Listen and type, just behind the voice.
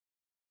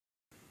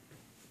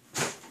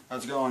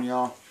How's it going,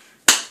 y'all?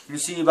 You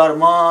see, about a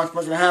month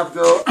and a half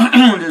ago,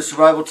 did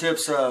survival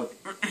tips of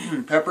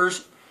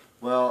peppers.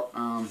 Well,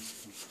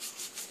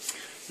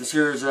 this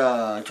here is,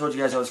 I told you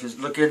guys I was going to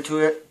look into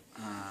it.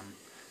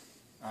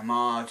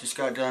 I just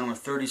got done with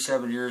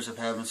 37 years of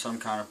having some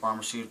kind of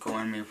pharmaceutical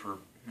in me for,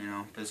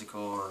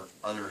 physical or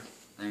other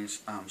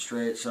things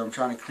straight. So I'm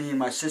trying to clean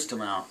my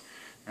system out.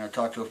 And I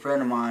talked to a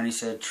friend of mine. He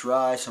said,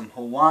 try some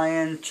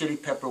Hawaiian chili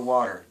pepper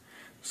water.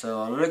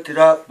 So I looked it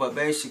up, but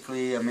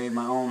basically I made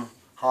my own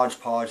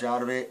hodgepodge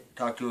out of it.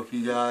 Talked to a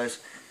few guys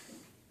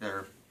that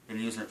have been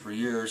using it for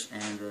years,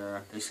 and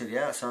they said,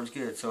 yeah, it sounds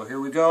good. So here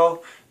we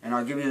go, and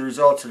I'll give you the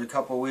results in a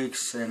couple of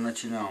weeks and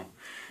let you know.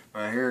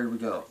 Alright, here we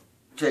go.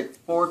 Take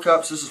 4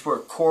 cups, this is for a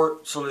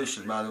quart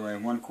solution, by the way,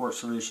 1 quart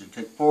solution.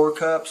 Take 4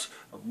 cups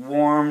of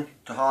warm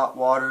to hot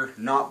water,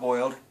 not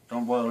boiled,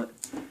 don't boil it.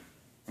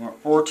 You want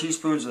 4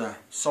 teaspoons of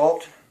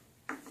salt,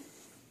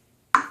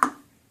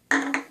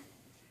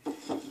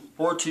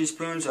 4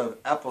 teaspoons of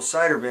apple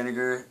cider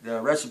vinegar. The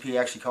recipe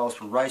actually calls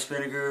for rice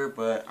vinegar,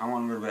 but I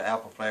want a little bit of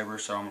apple flavor,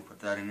 so I'm going to put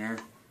that in there.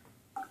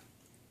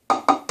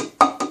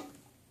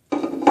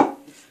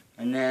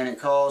 And then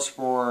it calls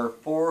for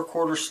 4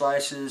 quarter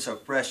slices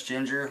of fresh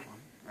ginger.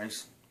 I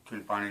just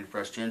couldn't find any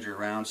fresh ginger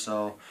around,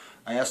 so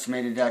I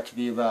estimated that to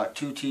be about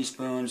 2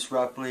 teaspoons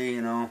roughly,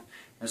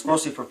 It's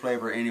mostly for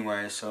flavor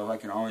anyway, so I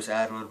can always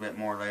add a little bit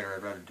more later.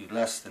 I'd rather do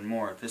less than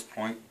more at this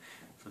point.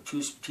 So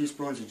 2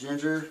 teaspoons of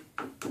ginger.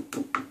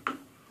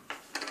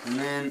 And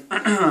then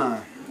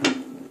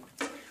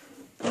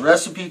the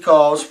recipe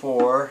calls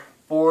for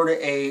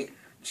 8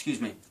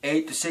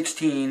 to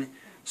 16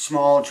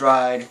 small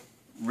dried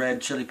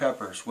red chili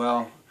peppers.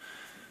 Well,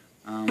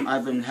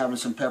 I've been having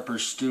some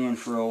peppers stewing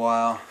for a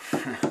while,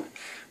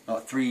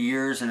 about 3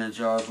 years in a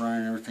jar of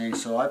running and everything.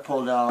 So I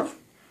pulled out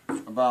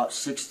about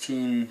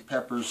 16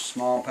 peppers,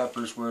 small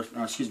peppers worth,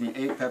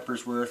 8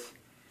 peppers worth.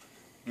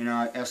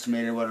 I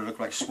estimated what it looked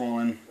like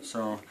swollen.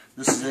 So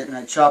this is it, and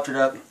I chopped it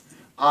up.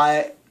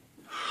 I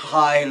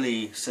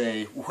highly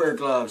say wear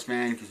gloves,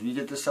 man, because if you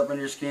get this up on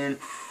your skin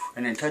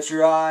and then touch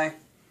your eye,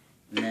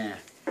 nah.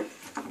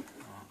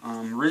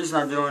 The reason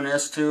I'm doing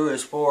this too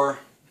is for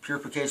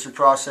purification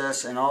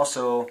process, and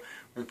also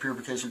with the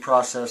purification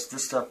process,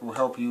 this stuff will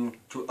help you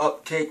to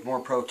uptake more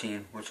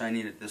protein, which I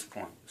need at this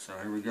point. So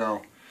here we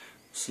go.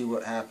 See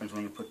what happens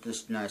when you put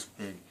this nice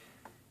big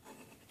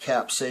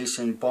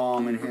capsaicin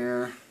bomb in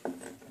here.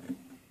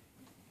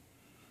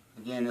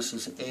 Again, this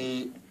is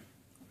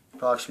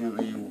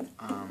approximately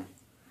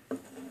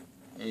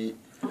 8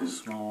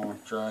 small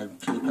dried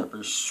chili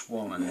peppers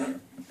swollen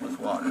with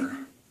water.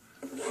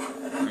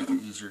 Make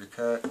it easier to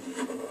cut.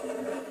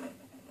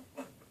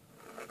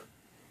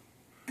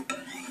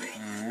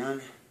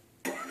 And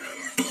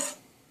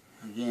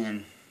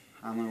again,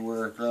 I'm going to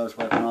wear gloves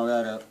wiping all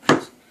that up.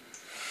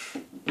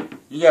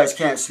 You guys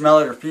can't smell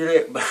it or feel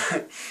it,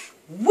 but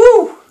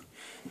woo!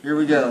 Here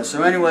we go.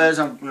 So anyways,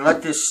 I'm going to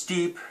let this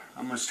steep.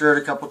 I'm going to stir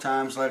it a couple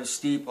times, let it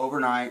steep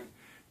overnight,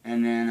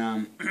 and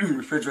then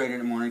refrigerate it in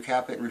the morning,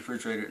 cap it and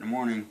refrigerate it in the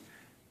morning.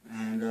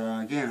 And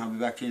again, I'll be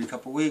back to you in a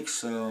couple weeks.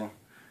 So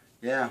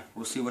yeah,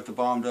 we'll see what the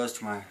bomb does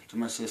to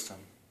my system.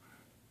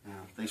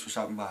 Thanks for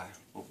stopping by.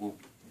 Whoop, whoop.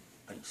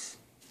 Peace.